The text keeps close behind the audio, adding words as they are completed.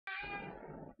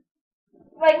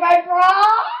Like my bra?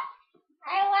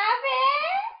 I love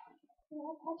it! You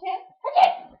want to touch it? Touch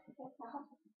it!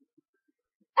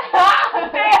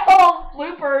 Fail!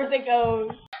 Bloopers it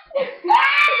goes.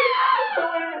 The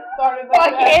winner started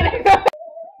like that.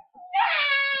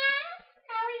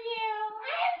 How are you?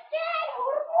 I'm good. I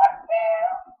want to walk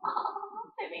too.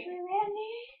 I think we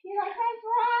Randy. You like my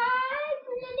bra? It's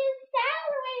a new style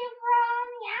where you bra on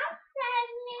the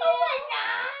outside, man. Oh my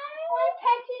god. I want to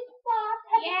touch it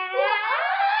soft. Yeah.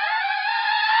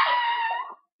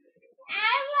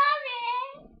 I love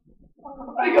it.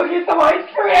 Let me go get some ice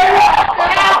cream.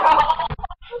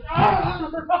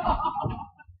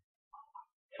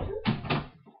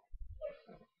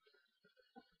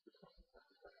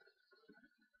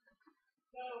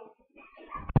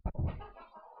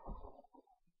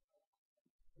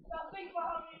 Nothing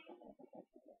about me.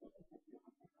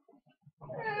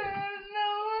 No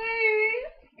way.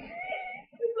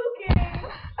 It's okay.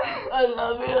 I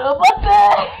love you. What the?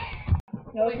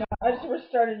 No, we got. I just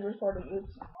restarted recording.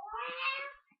 Oops.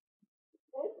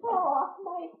 They fall off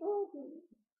my booty.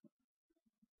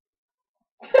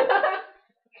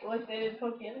 Like they didn't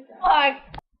poke you in the ground. Fuck.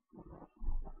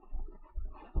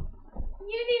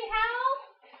 You need help?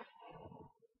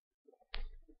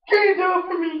 Can you do it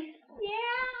for me?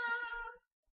 Yeah.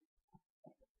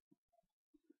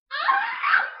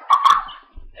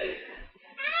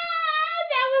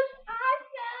 That was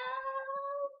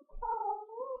awesome. Oh,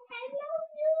 I love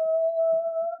you.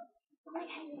 Oh my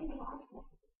god, you want it?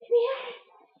 Come here.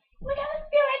 Oh my god, let's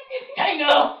do it.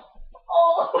 Tango.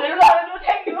 Oh, I don't know how to do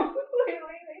tango. Wait.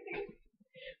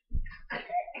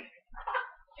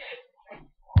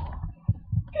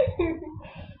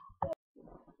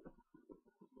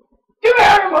 Give me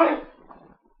all your money.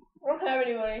 I don't have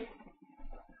any money.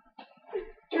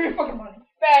 Give me your fucking money.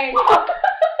 Bang.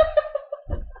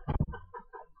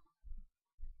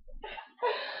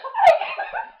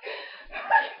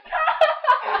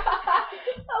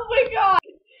 Oh my god!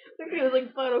 Look, there's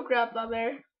like photo craps on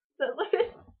there. I'm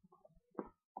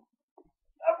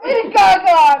really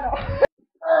gaga!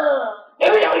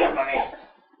 Give me all your money!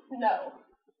 No.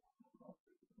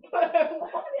 But I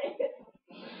want it.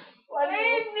 Why do you?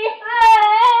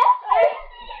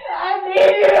 I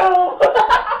need you!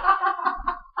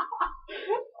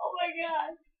 Oh my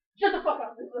god. Shut the fuck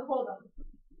up. This is a hold up.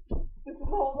 This is a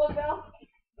hold up now.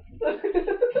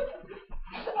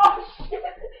 Oh shit,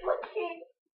 it's licking.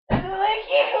 It's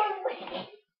licking.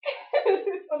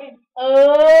 I mean,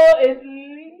 oh, it's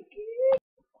licking.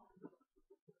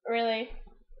 Really?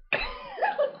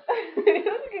 It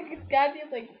looks like a goddamn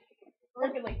like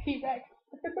working like T-Rex.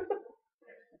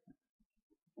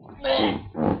 Bitch,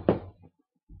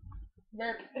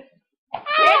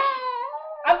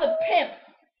 I'm the pimp.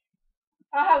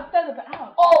 I have feather, but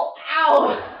ow. Oh, ow.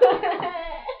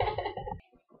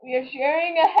 We are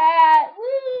sharing a hat.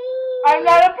 Woo. I'm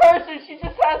not a person. She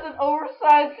just has an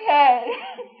oversized head.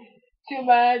 Too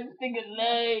bad. Stinking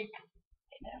leg.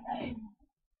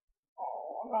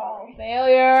 Oh,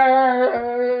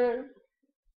 failure.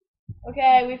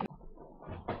 Okay, we.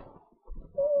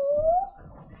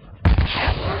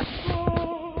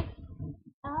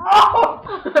 Oh!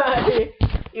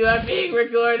 You are being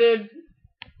recorded.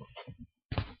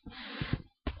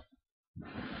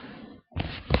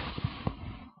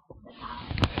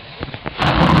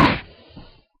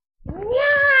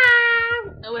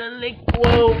 I would have licked.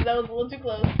 Whoa, that was a little too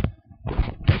close.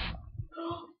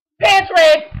 Pants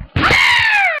raid!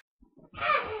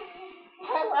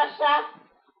 Hi, Russia.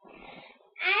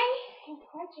 In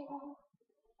Portugal.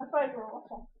 I thought you were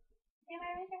Russia. Am I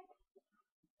Russia?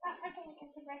 Oh, okay, I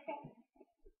guess it's Russia.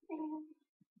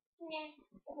 Yeah.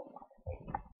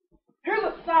 Here's a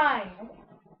sign.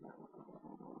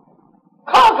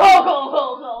 Go.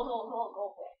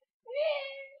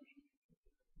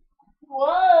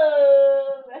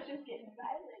 Whoa, that's just getting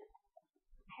violent.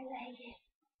 I like it.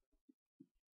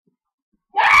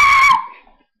 Ah!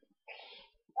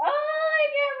 Oh, I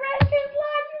get Russian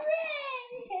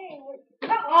lingerie.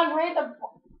 Not lingerie, the.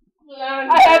 I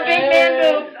have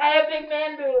big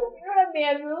man boobs. You don't have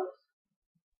man boobs.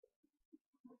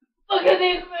 Look at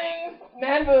these things.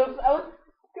 Man boobs. I was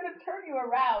gonna turn you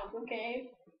around, okay?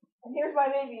 And here's my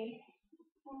baby.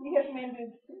 He has man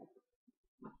boobs too.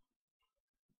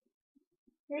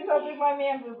 Here's how big my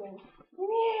man boob is. Come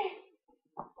here.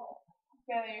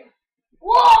 Together.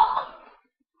 Whoa!